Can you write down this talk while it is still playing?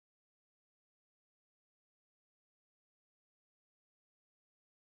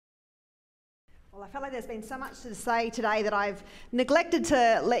Well, I felt like there's been so much to say today that I've neglected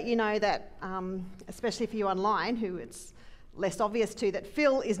to let you know that, especially for you online, who it's less obvious to, that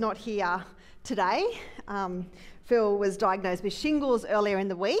Phil is not here today. Phil was diagnosed with shingles earlier in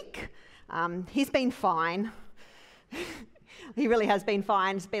the week. He's been fine. He really has been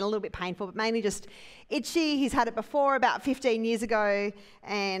fine. It's been a little bit painful, but mainly just itchy. He's had it before about 15 years ago,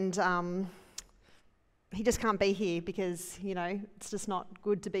 and he just can't be here because, it's just not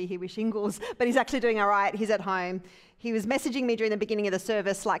good to be here with shingles. But he's actually doing all right. He's at home. He was messaging me during the beginning of the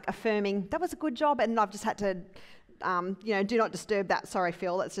service, affirming, that was a good job. And I've just had to, do not disturb that. Sorry,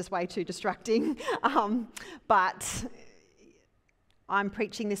 Phil, that's just way too distracting. But I'm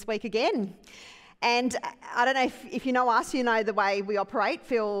preaching this week again. And I don't know if you know us, you know the way we operate.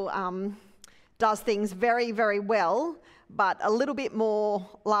 Phil does things very, very well, but a little bit more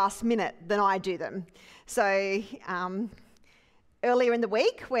last minute than I do them. So earlier in the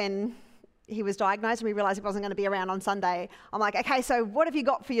week when he was diagnosed and we realised he wasn't going to be around on Sunday, I'm like, okay, so what have you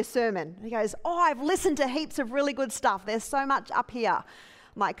got for your sermon? And he goes, I've listened to heaps of really good stuff. There's so much up here.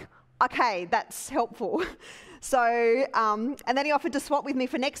 I'm like, okay, that's helpful. So, and then he offered to swap with me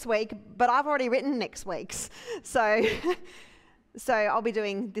for next week, but I've already written next week's. So I'll be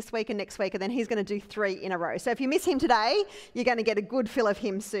doing this week and next week, and then he's going to do 3 in a row. So if you miss him today, you're going to get a good fill of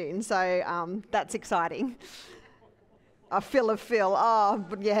him soon. So that's exciting. A fill of Phil. Oh,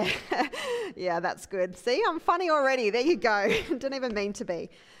 yeah. Yeah, that's good. See, I'm funny already. There you go. Didn't even mean to be.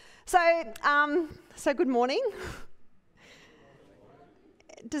 So good morning.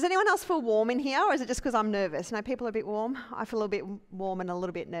 Does anyone else feel warm in here, or is it just because I'm nervous? No, people are a bit warm. I feel a little bit warm and a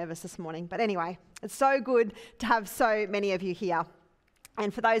little bit nervous this morning. But anyway, it's so good to have so many of you here.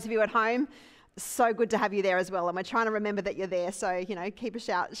 And for those of you at home, so good to have you there as well. And we're trying to remember that you're there. So, keep a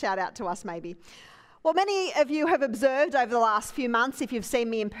shout out to us maybe. Well, many of you have observed over the last few months, if you've seen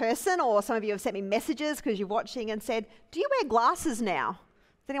me in person, or some of you have sent me messages because you're watching and said, do you wear glasses now?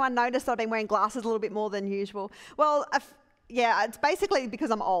 Has anyone noticed that I've been wearing glasses a little bit more than usual? Well, yeah, it's basically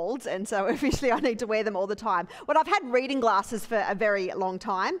because I'm old, and so officially I need to wear them all the time. Well, I've had reading glasses for a very long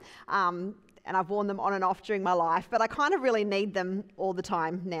time, and I've worn them on and off during my life, but I kind of really need them all the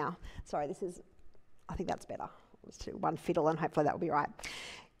time now. Sorry, I think that's better. Let's do one fiddle and hopefully that will be right.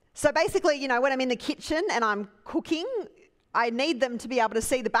 So basically, when I'm in the kitchen and I'm cooking, I need them to be able to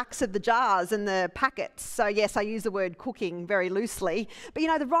see the backs of the jars and the packets. So yes, I use the word cooking very loosely. But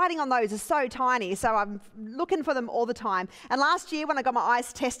the writing on those is so tiny, so I'm looking for them all the time. And last year when I got my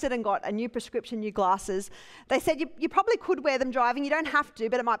eyes tested and got a new prescription, new glasses, they said you probably could wear them driving. You don't have to,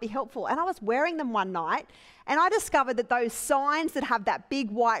 but it might be helpful. And I was wearing them one night and I discovered that those signs that have that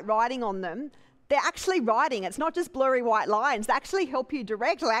big white writing on them, they're actually writing. It's not just blurry white lines. They actually help you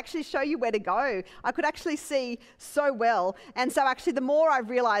direct. They actually show you where to go. I could actually see so well. And so actually the more I've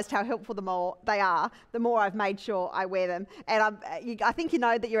realised how helpful the more they are, the more I've made sure I wear them. And I think you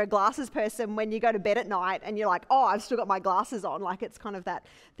know that you're a glasses person when you go to bed at night and you're like, I've still got my glasses on. It's kind of that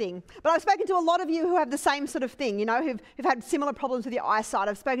thing. But I've spoken to a lot of you who have the same sort of thing, who've had similar problems with your eyesight.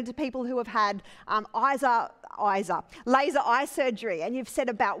 I've spoken to people who have had laser eye surgery, and you've said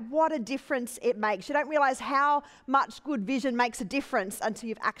about what a difference it makes. You don't realise how much good vision makes a difference until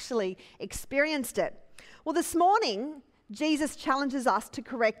you've actually experienced it. Well, this morning, Jesus challenges us to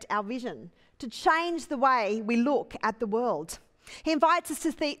correct our vision, to change the way we look at the world. He invites us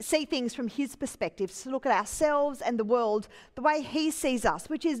to see things from his perspective, to look at ourselves and the world the way he sees us,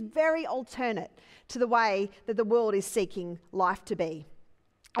 which is very alternate to the way that the world is seeking life to be.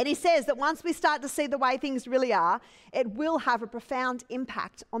 And he says that once we start to see the way things really are, it will have a profound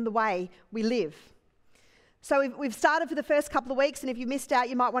impact on the way we live. So we've started for the first couple of weeks, and if you missed out,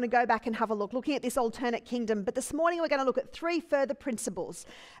 you might want to go back and have a look, looking at this alternate kingdom. But this morning we're going to look at 3 further principles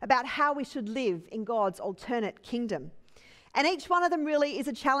about how we should live in God's alternate kingdom. And each one of them really is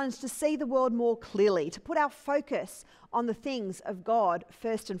a challenge to see the world more clearly, to put our focus on the things of God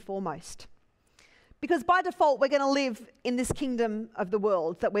first and foremost. Because by default, we're going to live in this kingdom of the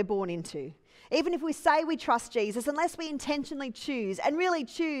world that we're born into. Even if we say we trust Jesus, unless we intentionally choose, and really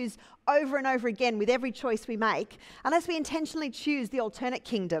choose over and over again with every choice we make, unless we intentionally choose the alternate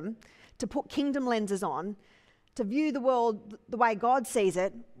kingdom, to put kingdom lenses on, to view the world the way God sees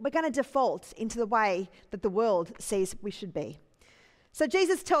it, we're going to default into the way that the world sees we should be. So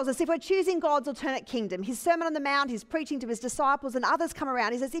Jesus tells us if we're choosing God's alternate kingdom, his Sermon on the Mount, his preaching to his disciples and others come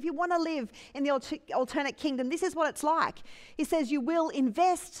around. He says, if you want to live in the alternate kingdom, this is what it's like. He says, you will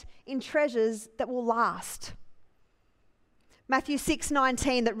invest in treasures that will last. Matthew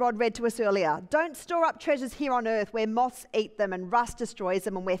 6:19 that Rod read to us earlier. Don't store up treasures here on earth where moths eat them and rust destroys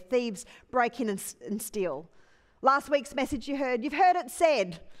them and where thieves break in and steal. Last week's message you've heard it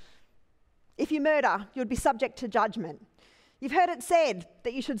said, If you murder, you'd be subject to judgment. You've heard it said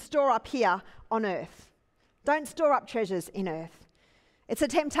that you should store up here on earth. Don't store up treasures in earth. It's a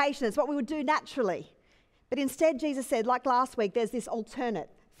temptation. It's what we would do naturally. But instead, Jesus said, like last week, there's this alternate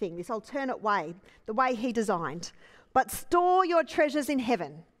thing, this alternate way, the way he designed. But store your treasures in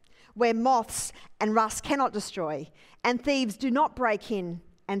heaven, where moths and rust cannot destroy, and thieves do not break in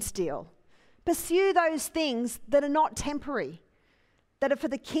and steal. Pursue those things that are not temporary, that are for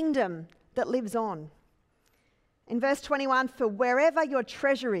the kingdom that lives on. In verse 21, for wherever your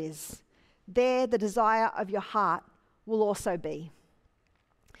treasure is, there the desire of your heart will also be.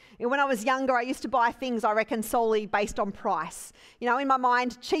 When I was younger, I used to buy things, I reckon, solely based on price. In my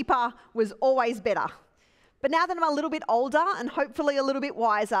mind, cheaper was always better. But now that I'm a little bit older and hopefully a little bit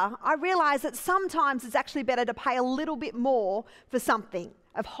wiser, I realise that sometimes it's actually better to pay a little bit more for something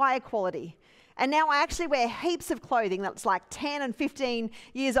of higher quality. And now I actually wear heaps of clothing that's like 10 and 15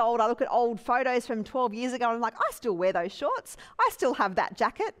 years old. I look at old photos from 12 years ago and I'm like, I still wear those shorts. I still have that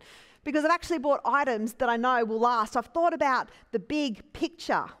jacket because I've actually bought items that I know will last. I've thought about the big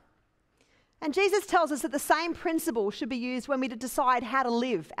picture. And Jesus tells us that the same principle should be used when we decide how to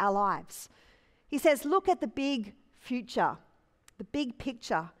live our lives. He says, look at the big future, the big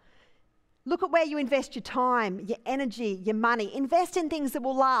picture. Look at where you invest your time, your energy, your money. Invest in things that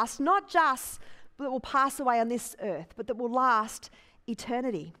will last, not just that will pass away on this earth, but that will last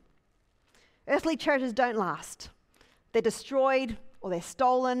eternity. Earthly treasures don't last. They're destroyed or they're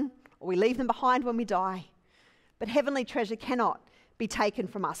stolen or we leave them behind when we die. But heavenly treasure cannot be taken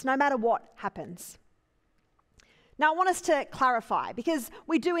from us, no matter what happens. Now, I want us to clarify, because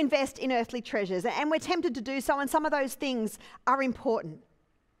we do invest in earthly treasures and we're tempted to do so, and some of those things are important.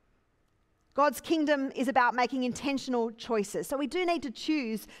 God's kingdom is about making intentional choices. So we do need to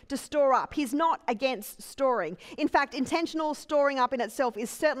choose to store up. He's not against storing. In fact, intentional storing up in itself is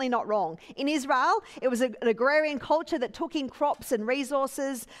certainly not wrong. In Israel, it was an agrarian culture that took in crops and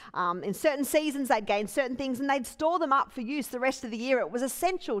resources. In certain seasons, they'd gain certain things and they'd store them up for use the rest of the year. It was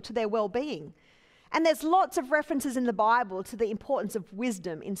essential to their well-being. And there's lots of references in the Bible to the importance of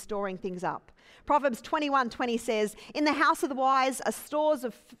wisdom in storing things up. Proverbs 21:20 says, in the house of the wise are stores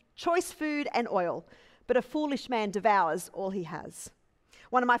of choice food and oil, but a foolish man devours all he has.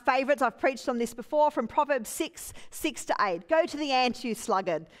 One of my favourites, I've preached on this before, from Proverbs 6:6-8. Go to the ant, you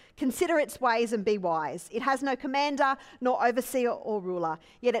sluggard. Consider its ways and be wise. It has no commander, nor overseer or ruler.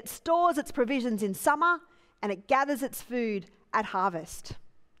 Yet it stores its provisions in summer, and it gathers its food at harvest.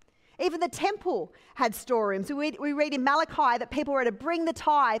 Even the temple had storerooms. We read in Malachi that people were to bring the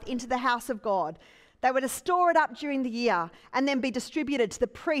tithe into the house of God. They were to store it up during the year and then be distributed to the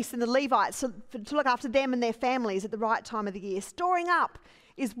priests and the Levites to look after them and their families at the right time of the year. Storing up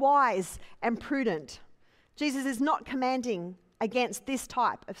is wise and prudent. Jesus is not commanding against this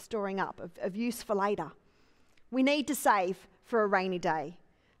type of storing up, of use for later. We need to save for a rainy day,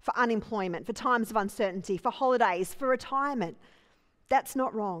 for unemployment, for times of uncertainty, for holidays, for retirement. That's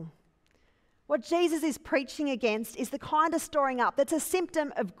not wrong. What Jesus is preaching against is the kind of storing up that's a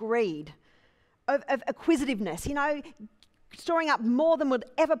symptom of greed, of acquisitiveness, storing up more than we'd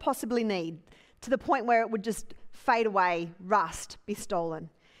ever possibly need, to the point where it would just fade away, rust, be stolen.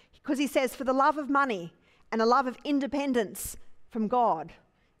 Because he says, for the love of money and a love of independence from God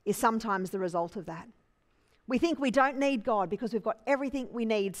is sometimes the result of that. We think we don't need God because we've got everything we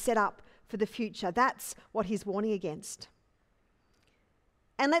need set up for the future. That's what he's warning against.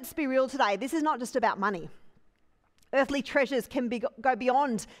 And let's be real today, this is not just about money. Earthly treasures can go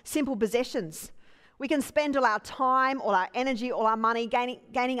beyond simple possessions. We can spend all our time, all our energy, all our money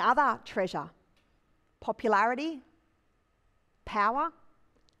gaining other treasure. Popularity, power,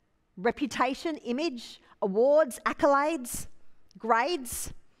 reputation, image, awards, accolades,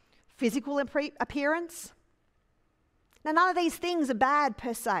 grades, physical appearance. Now, none of these things are bad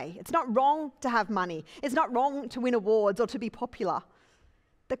per se. It's not wrong to have money. It's not wrong to win awards or to be popular.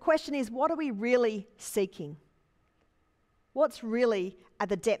 The question is, what are we really seeking? What's really at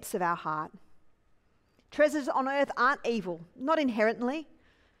the depths of our heart? Treasures on earth aren't evil, not inherently,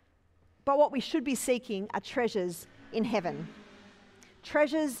 but what we should be seeking are treasures in heaven.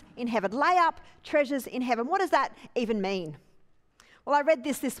 Treasures in heaven. Lay up treasures in heaven. What does that even mean? Well, I read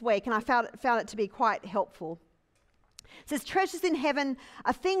this week and I found it to be quite helpful. It says, treasures in heaven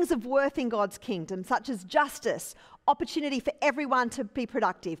are things of worth in God's kingdom, such as justice, opportunity for everyone to be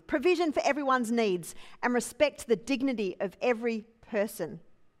productive, provision for everyone's needs, and respect to the dignity of every person.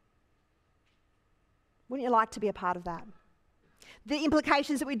 Wouldn't you like to be a part of that? The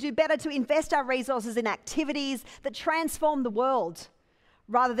implications that we do better to invest our resources in activities that transform the world,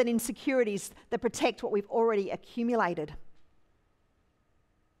 rather than in securities that protect what we've already accumulated.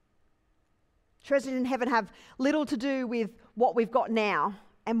 Treasures in heaven have little to do with what we've got now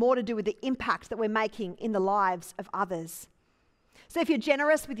and more to do with the impact that we're making in the lives of others. So if you're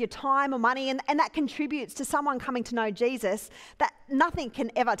generous with your time or money and that contributes to someone coming to know Jesus, that nothing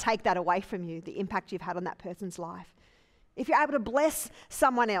can ever take that away from you, the impact you've had on that person's life. If you're able to bless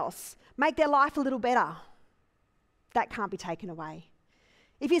someone else, make their life a little better, that can't be taken away.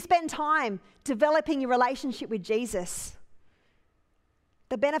 If you spend time developing your relationship with Jesus,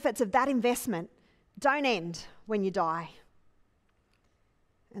 the benefits of that investment don't end when you die.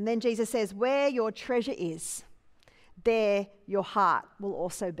 And then Jesus says, where your treasure is, there your heart will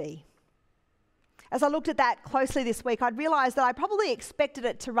also be. As I looked at that closely this week, I'd realised that I probably expected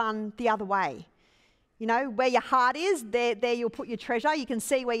it to run the other way. You know, where your heart is, there you'll put your treasure. You can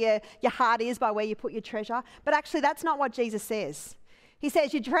see where your heart is by where you put your treasure. But actually, that's not what Jesus says. He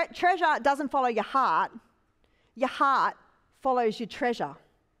says your treasure doesn't follow your heart follows your treasure.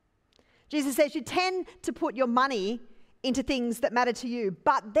 Jesus says you tend to put your money into things that matter to you,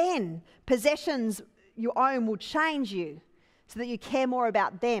 but then possessions you own will change you so that you care more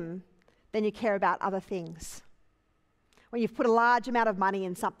about them than you care about other things. When you've put a large amount of money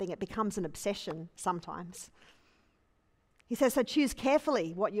in something, it becomes an obsession sometimes. He says, so choose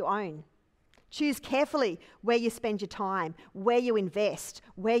carefully what you own. Choose carefully where you spend your time, where you invest,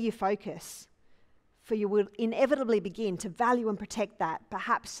 where you focus. For you will inevitably begin to value and protect that,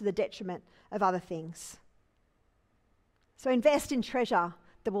 perhaps to the detriment of other things. So invest in treasure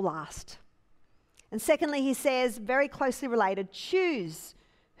that will last. And secondly, he says, very closely related, choose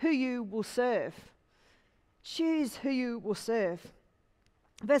who you will serve. Choose who you will serve.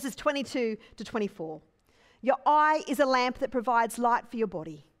 Verses 22 to 24. Your eye is a lamp that provides light for your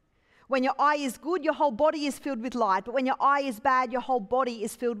body. When your eye is good, your whole body is filled with light. But when your eye is bad, your whole body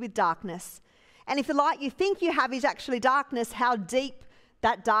is filled with darkness. And if the light you think you have is actually darkness, how deep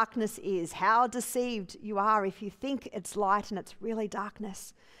that darkness is. How deceived you are if you think it's light and it's really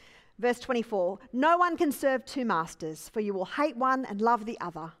darkness. Verse 24. No one can serve two masters, for you will hate one and love the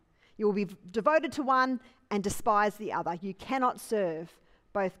other. You will be devoted to one and despise the other. You cannot serve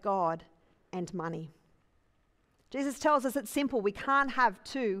both God and money. Jesus tells us it's simple. We can't have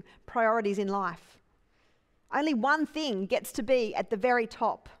two priorities in life. Only one thing gets to be at the very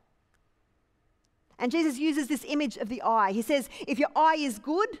top. And Jesus uses this image of the eye. He says, if your eye is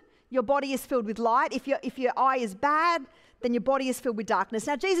good, your body is filled with light. If your eye is bad, then your body is filled with darkness.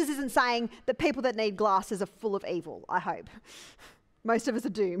 Now, Jesus isn't saying that people that need glasses are full of evil, I hope. Most of us are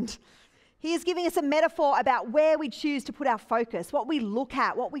doomed. He is giving us a metaphor about where we choose to put our focus, what we look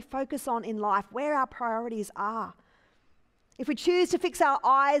at, what we focus on in life, where our priorities are. If we choose to fix our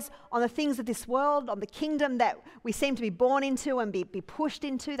eyes on the things of this world, on the kingdom that we seem to be born into and be pushed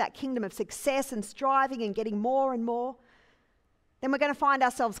into, that kingdom of success and striving and getting more and more, then we're going to find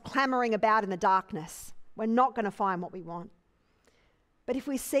ourselves clamoring about in the darkness. We're not going to find what we want. But if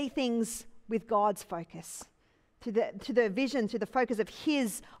we see things with God's focus, to the vision, to the focus of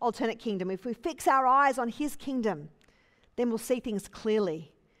his alternate kingdom, if we fix our eyes on his kingdom, then we'll see things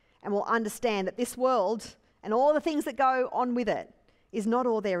clearly and we'll understand that this world and all the things that go on with it is not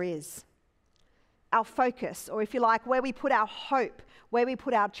all there is. Our focus, or if you like, where we put our hope, where we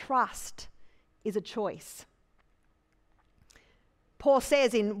put our trust, is a choice. Paul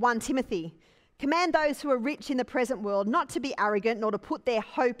says in 1 Timothy, command those who are rich in the present world not to be arrogant nor to put their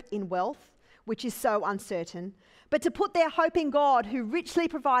hope in wealth, which is so uncertain, but to put their hope in God, who richly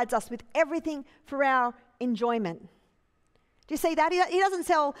provides us with everything for our enjoyment. Do you see that? He doesn't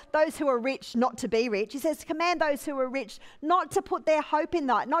tell those who are rich not to be rich. He says, command those who are rich not to put their hope in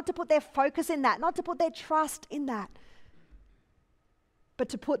that, not to put their focus in that, not to put their trust in that, but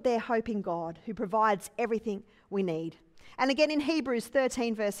to put their hope in God, who provides everything we need. And again in Hebrews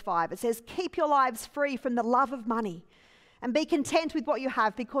 13 verse 5, it says, keep your lives free from the love of money and be content with what you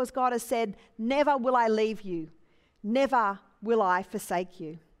have, because God has said, never will I leave you, never will I forsake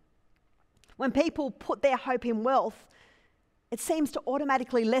you. When people put their hope in wealth, it seems to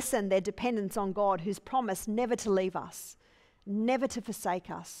automatically lessen their dependence on God, who's promised never to leave us, never to forsake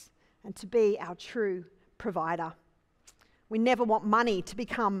us, and to be our true provider. We never want money to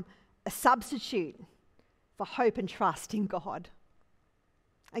become a substitute for hope and trust in God.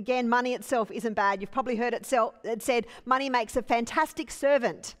 Again, money itself isn't bad. You've probably heard it said, money makes a fantastic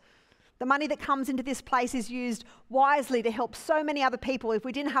servant. The money that comes into this place is used wisely to help so many other people. If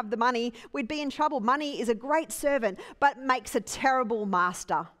we didn't have the money, we'd be in trouble. Money is a great servant, but makes a terrible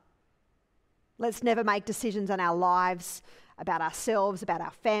master. Let's never make decisions on our lives, about ourselves, about our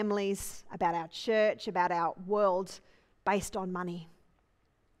families, about our church, about our world, based on money.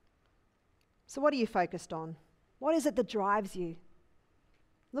 So what are you focused on? What is it that drives you?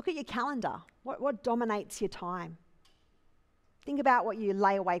 Look at your calendar. What dominates your time? Think about what you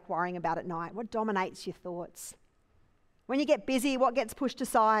lay awake worrying about at night. What dominates your thoughts? When you get busy, what gets pushed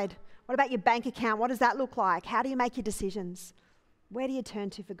aside? What about your bank account? What does that look like? How do you make your decisions? Where do you turn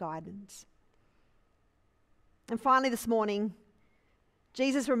to for guidance? And finally this morning,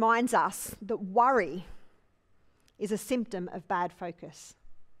 Jesus reminds us that worry is a symptom of bad focus.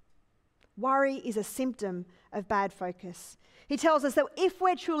 Worry is a symptom of bad focus. He tells us that if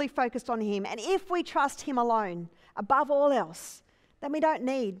we're truly focused on him and if we trust him alone above all else, then we don't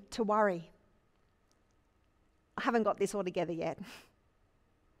need to worry. I haven't got this all together yet.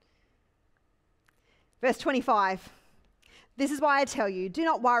 Verse 25. This is why I tell you, do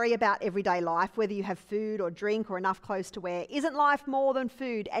not worry about everyday life, whether you have food or drink or enough clothes to wear. Isn't life more than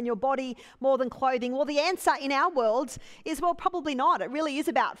food and your body more than clothing? Well, the answer in our world is, well, probably not. It really is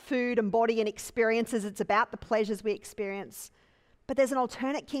about food and body and experiences. It's about the pleasures we experience. But there's an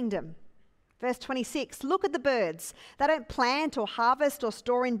alternate kingdom. Verse 26, look at the birds. They don't plant or harvest or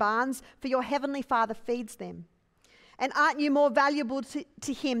store in barns, for your heavenly Father feeds them. And aren't you more valuable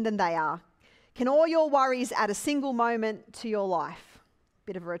to him than they are? Can all your worries add a single moment to your life?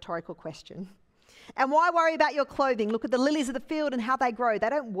 Bit of a rhetorical question. And why worry about your clothing? Look at the lilies of the field and how they grow. They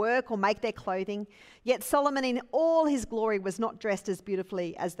don't work or make their clothing. Yet Solomon in all his glory was not dressed as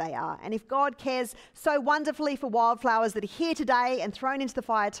beautifully as they are. And if God cares so wonderfully for wildflowers that are here today and thrown into the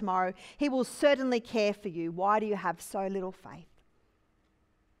fire tomorrow, he will certainly care for you. Why do you have so little faith?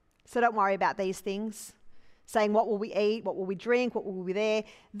 So don't worry about these things. Saying, what will we eat? What will we drink? What will we wear?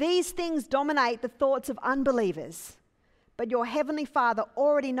 These things dominate the thoughts of unbelievers. But your heavenly Father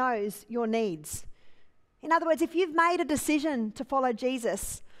already knows your needs. In other words, if you've made a decision to follow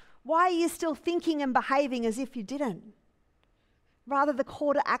Jesus, why are you still thinking and behaving as if you didn't? Rather, the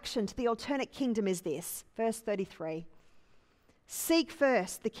call to action to the alternate kingdom is this. Verse 33. Seek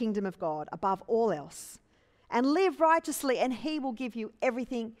first the kingdom of God above all else and live righteously, and he will give you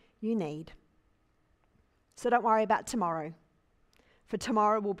everything you need. So don't worry about tomorrow, for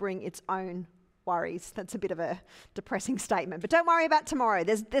tomorrow will bring its own worries. That's a bit of a depressing statement, but don't worry about tomorrow.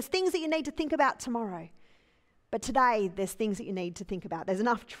 There's things that you need to think about tomorrow. But today, there's things that you need to think about. There's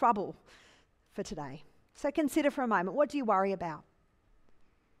enough trouble for today. So consider for a moment, what do you worry about?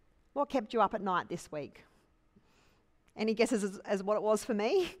 What kept you up at night this week? Any guesses as what it was for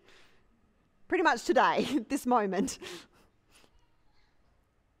me? Pretty much today, this moment.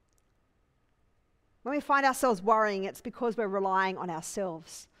 When we find ourselves worrying, it's because we're relying on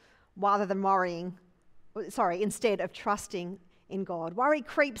ourselves rather than instead of trusting in God. Worry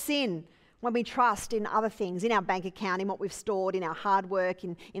creeps in when we trust in other things, in our bank account, in what we've stored, in our hard work,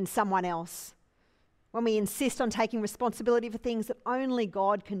 in someone else. When we insist on taking responsibility for things that only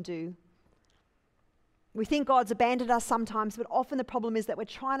God can do. We think God's abandoned us sometimes, but often the problem is that we're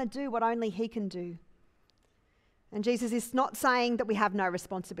trying to do what only he can do. And Jesus is not saying that we have no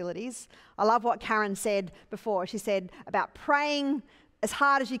responsibilities. I love what Karen said before. She said about praying as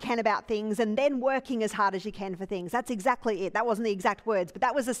hard as you can about things and then working as hard as you can for things. That's exactly it. That wasn't the exact words, but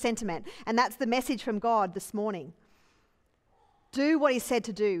that was the sentiment. And that's the message from God this morning. Do what he said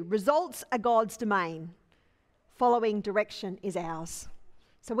to do. Results are God's domain. Following direction is ours.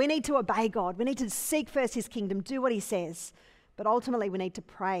 So we need to obey God. We need to seek first his kingdom, do what he says. But ultimately, we need to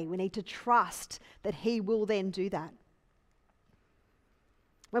pray. We need to trust that he will then do that.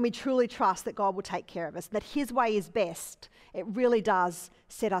 When we truly trust that God will take care of us, that his way is best, it really does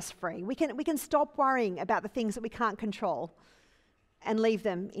set us free. We can stop worrying about the things that we can't control and leave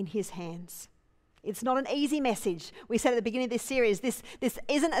them in his hands. It's not an easy message. We said at the beginning of this series, this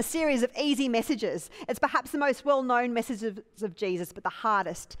isn't a series of easy messages. It's perhaps the most well-known messages of Jesus, but the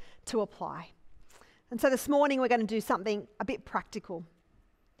hardest to apply. And so this morning we're going to do something a bit practical.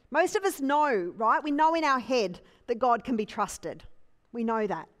 Most of us know, right? We know in our head that God can be trusted. We know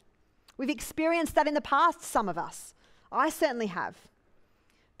that. We've experienced that in the past, some of us. I certainly have.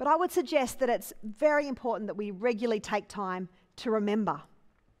 But I would suggest that it's very important that we regularly take time to remember.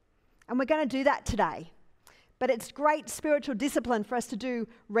 And we're going to do that today. But it's great spiritual discipline for us to do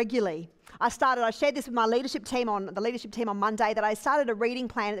regularly. I shared this with my leadership team on Monday, that I started a reading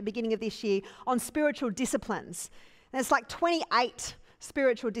plan at the beginning of this year on spiritual disciplines. And it's like 28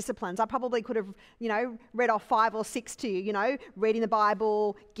 spiritual disciplines. I probably could have, read off 5 or 6 to you, reading the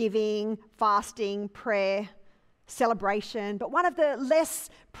Bible, giving, fasting, prayer, celebration. But one of the less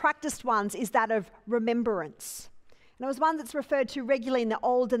practiced ones is that of remembrance. And it was one that's referred to regularly in the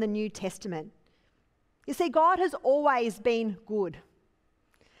Old and the New Testament. You see, God has always been good.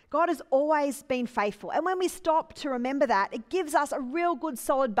 God has always been faithful. And when we stop to remember that, it gives us a real good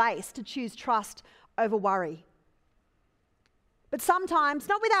solid base to choose trust over worry. But sometimes,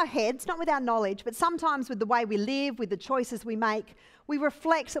 not with our heads, not with our knowledge, but sometimes with the way we live, with the choices we make, we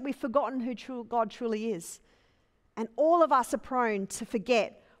reflect that we've forgotten who God truly is. And all of us are prone to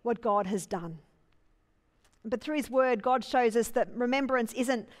forget what God has done. But through his word, God shows us that remembrance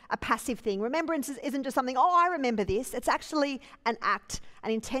isn't a passive thing. Remembrance isn't just something, oh, I remember this. It's actually an act,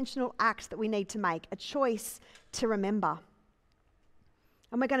 an intentional act that we need to make, a choice to remember.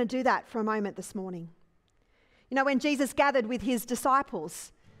 And we're going to do that for a moment this morning. You know, when Jesus gathered with his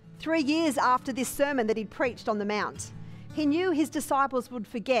disciples, 3 years after this sermon that he'd preached on the Mount, he knew his disciples would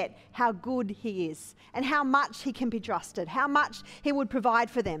forget how good he is and how much he can be trusted, how much he would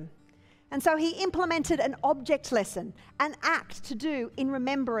provide for them. And so he implemented an object lesson, an act to do in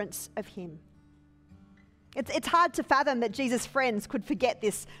remembrance of him. It's hard to fathom that Jesus' friends could forget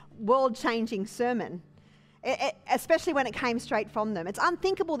this world-changing sermon, especially when it came straight from them. It's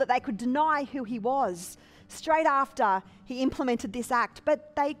unthinkable that they could deny who he was straight after he implemented this act,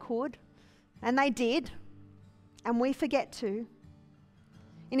 but they could, and they did, and we forget too.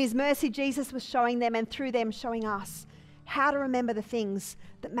 In his mercy, Jesus was showing them, and through them showing us, how to remember the things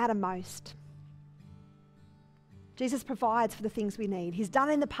that matter most. Jesus provides for the things we need. He's done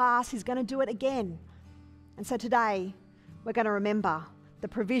it in the past, he's going to do it again. And so today, we're going to remember the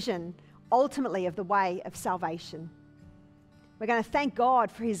provision, ultimately, of the way of salvation. We're going to thank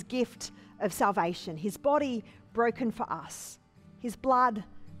God for his gift of salvation, his body broken for us, his blood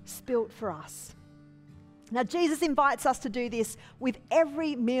spilt for us. Now, Jesus invites us to do this with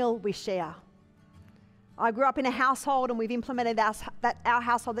every meal we share. I grew up in a household, and we've implemented our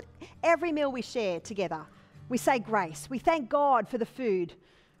household that every meal we share together, we say grace. We thank God for the food.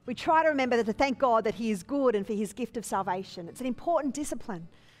 We try to remember to thank God that he is good and for his gift of salvation. It's an important discipline.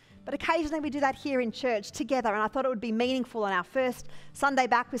 But occasionally we do that here in church together, and I thought it would be meaningful on our first Sunday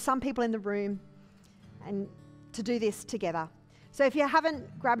back with some people in the room and to do this together. So if you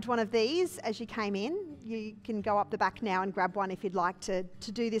haven't grabbed one of these as you came in, you can go up the back now and grab one if you'd like to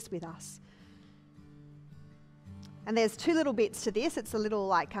do this with us. And there's two little bits to this. It's a little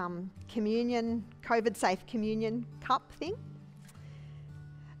like communion, COVID-safe communion cup thing.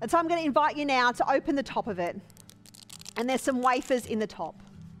 And so I'm going to invite you now to open the top of it. And there's some wafers in the top,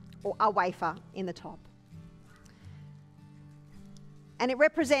 or a wafer in the top. And it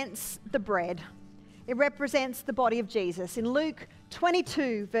represents the bread. It represents the body of Jesus. In Luke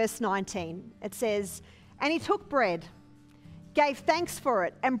 22, verse 19, it says, "And he took bread, gave thanks for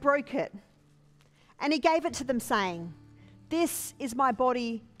it, and broke it. And he gave it to them, saying, 'This is my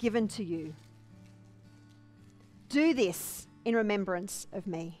body given to you. Do this in remembrance of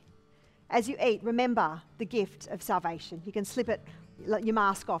me.' As you eat, remember the gift of salvation." You can slip your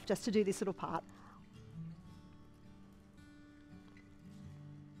mask off just to do this little part.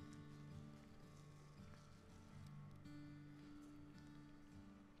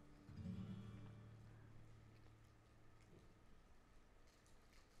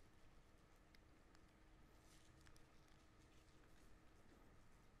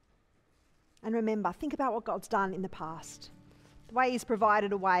 And remember, think about what God's done in the past. The way he's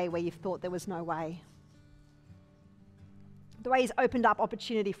provided a way where you've thought there was no way. The way he's opened up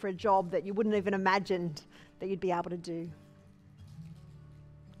opportunity for a job that you wouldn't even imagined that you'd be able to do.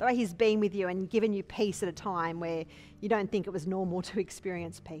 The way he's been with you and given you peace at a time where you don't think it was normal to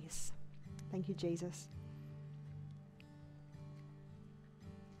experience peace. Thank you, Jesus.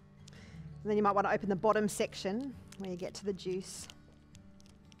 And then you might want to open the bottom section where you get to the juice.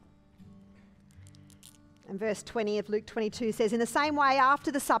 And verse 20 of Luke 22 says, "In the same way, after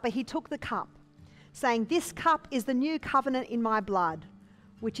the supper, he took the cup, saying, 'This cup is the new covenant in my blood,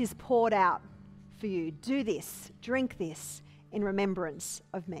 which is poured out for you. Do this, drink this in remembrance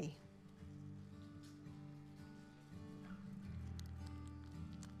of me.'"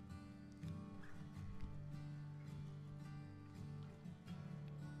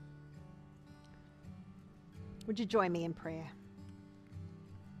 Would you join me in prayer?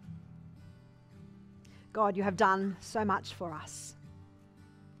 God, you have done so much for us.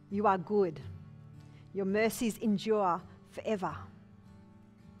 You are good. Your mercies endure forever.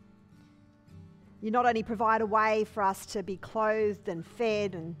 You not only provide a way for us to be clothed and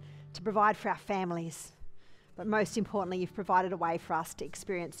fed and to provide for our families, but most importantly, you've provided a way for us to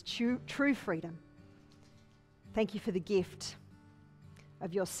experience true freedom. Thank you for the gift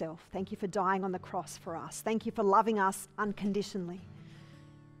of yourself. Thank you for dying on the cross for us. Thank you for loving us unconditionally.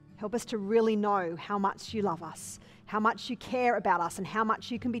 Help us to really know how much you love us, how much you care about us, and how much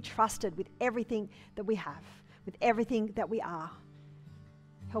you can be trusted with everything that we have, with everything that we are.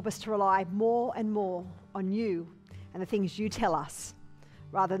 Help us to rely more and more on you and the things you tell us,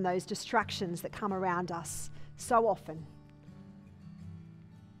 rather than those distractions that come around us so often.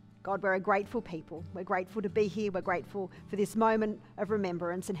 God, we're a grateful people. We're grateful to be here. We're grateful for this moment of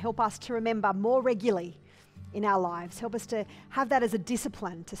remembrance, and help us to remember more regularly in our lives. Help us to have that as a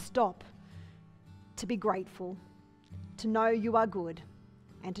discipline, to stop, to be grateful, to know you are good,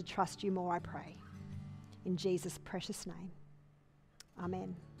 and to trust you more, I pray. In Jesus' precious name.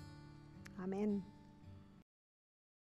 Amen. Amen.